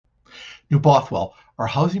New Bothwell, are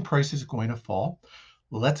housing prices going to fall?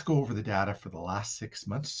 Let's go over the data for the last 6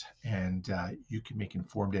 months, and you can make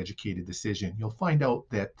informed, educated decision. You'll find out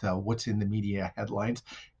that what's in the media headlines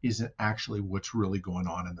isn't actually what's really going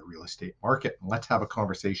on in the real estate market. And let's have a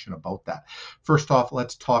conversation about that. First off,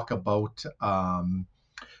 let's talk about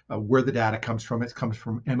where the data comes from. It comes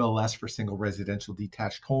from MLS for single residential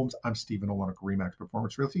detached homes. I'm Stephen Owonick, Remax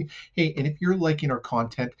Performance Realty. Hey, and if you're liking our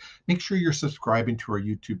content, make sure you're subscribing to our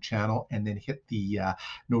YouTube channel and then hit the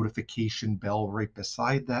notification bell right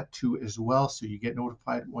beside that too as well, so you get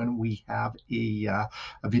notified when we have a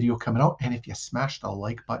video coming out. And if you smash the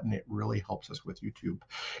like button, it really helps us with YouTube.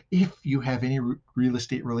 If you have any real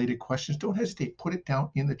estate related questions, don't hesitate. Put it down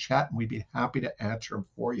in the chat and we'd be happy to answer them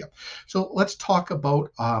for you. So let's talk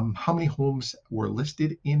about how many homes were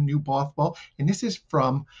listed in New Bothwell. And this is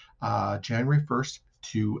from January 1st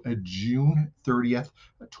to June 30th,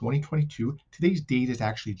 2022. Today's date is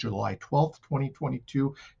actually July 12th,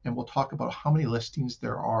 2022. And we'll talk about how many listings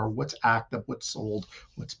there are, what's active, what's sold,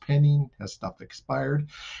 what's pending, has stuff expired.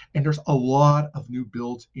 And there's a lot of new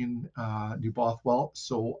builds in New Bothwell.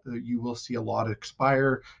 So you will see a lot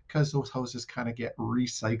expire because those houses kind of get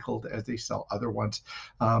recycled as they sell other ones.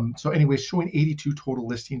 So anyways, showing 82 total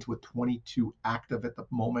listings with 22 active at the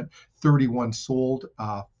moment, 31 sold,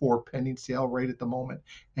 4 pending sale right at the moment,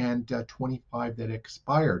 and 25 that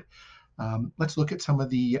expired. Let's look at some of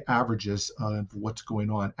the averages of what's going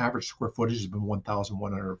on. Average square footage has been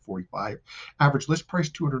 1,145. Average list price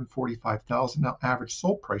 245,000. Now average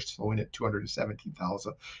sold price showing at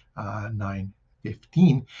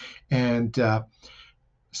 217,915, and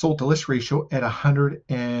sold to list ratio at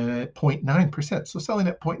 100.9%. So selling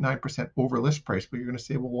at 0.9% over list price. But you're going to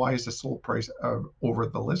say, well, why is the sold price over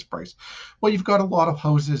the list price? Well, you've got a lot of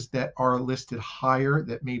houses that are listed higher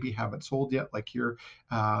that maybe haven't sold yet, like your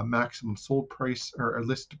maximum sold price or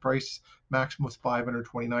listed price maximum was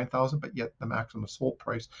 529,000, but yet the maximum sold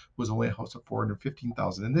price was only a house of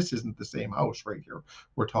 415,000. And this isn't the same house right here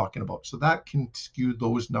we're talking about. So that can skew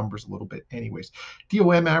those numbers a little bit anyways.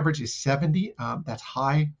 DOM average is 70. That's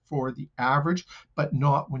high for the average, but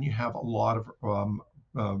not when you have a lot of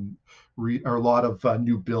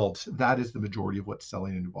new builds. That is the majority of what's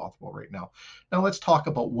selling in New Bothwell right now. Now let's talk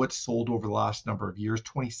about what's sold over the last number of years.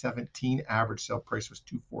 2017 average sale price was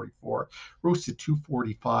 244, rose to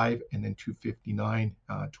 245, and then 259,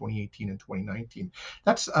 2018 and 2019.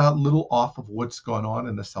 That's a little off of what's gone on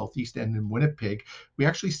in the Southeast and in Winnipeg. We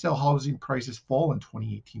actually saw housing prices fall in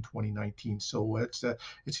 2018, 2019. So it's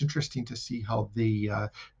interesting to see how they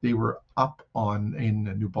were up in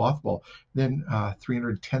New Bothwell. Then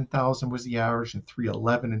 310,000 was the average, and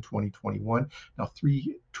 311 in 2021. Now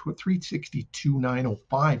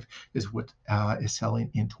 362,905 is what is selling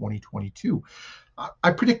in 2022.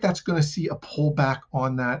 I predict that's going to see a pullback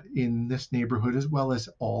on that in this neighborhood as well as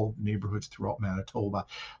all neighborhoods throughout Manitoba.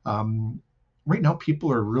 Right now,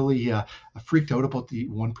 people are really freaked out about the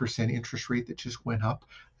 1% interest rate that just went up.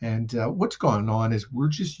 And what's going on is we're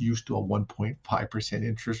just used to a 1.5%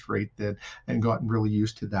 interest rate and gotten really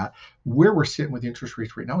used to that. Where we're sitting with interest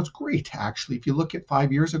rates right now is great, actually. If you look at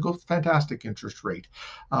 5 years ago, fantastic interest rate.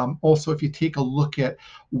 Also, if you take a look at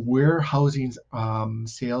where housing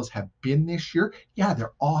sales have been this year, yeah,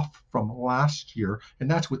 they're off from last year, and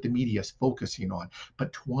that's what the media is focusing on.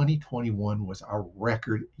 But 2021 was a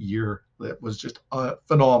record year that was just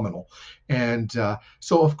phenomenal. And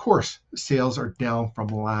so, of course, sales are down from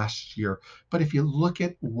last year. But if you look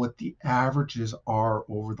at what the averages are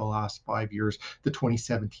over the last 5 years, the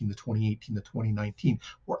 2017, the 2018, the 2019,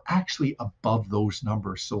 we're actually above those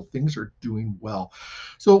numbers. So things are doing well.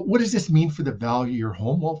 So what does this mean for the value of your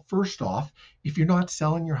home? Well, first off, if you're not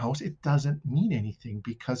selling your house, it doesn't mean anything,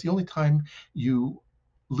 because the only time you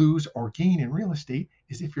lose or gain in real estate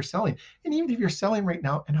is if you're selling. And even if you're selling right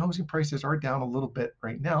now and housing prices are down a little bit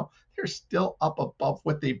right now, they're still up above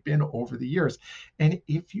what they've been over the years. And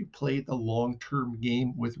if you play the long-term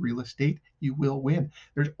game with real estate, you will win.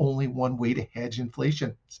 There's only one way to hedge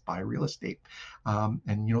inflation. It's buy real estate.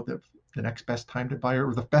 And you know, the next best time to buy,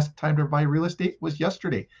 or the best time to buy real estate was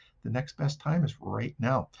yesterday. The next best time is right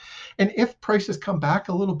now. And if prices come back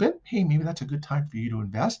a little bit, hey, maybe that's a good time for you to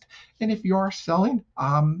invest. And if you are selling,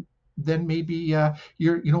 then maybe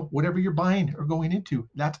whatever you're buying or going into,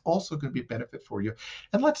 that's also going to be a benefit for you.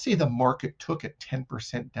 And let's say the market took a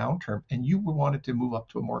 10% downturn and you wanted to move up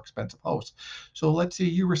to a more expensive house. So let's say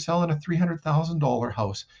you were selling a $300,000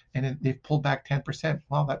 house and they've pulled back 10%.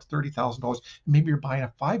 Well, that's $30,000. Maybe you're buying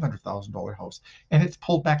a $500,000 house and it's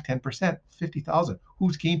pulled back 10%, 50,000.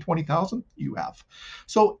 Who's gained 20,000? You have.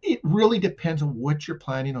 So it really depends on what you're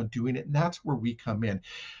planning on doing it. And that's where we come in.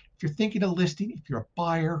 If you're thinking of listing, if you're a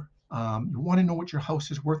buyer, You want to know what your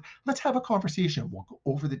house is worth. Let's have a conversation. We'll go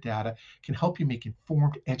over the data, can help you make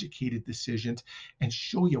informed, educated decisions, and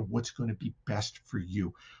show you what's going to be best for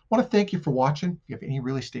you. I want to thank you for watching. If you have any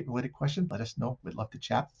real estate related questions, let us know. We'd love to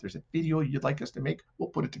chat. If there's a video you'd like us to make, we'll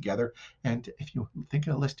put it together. And if you think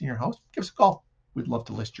of listing your house, give us a call. We'd love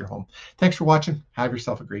to list your home. Thanks for watching. Have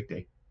yourself a great day.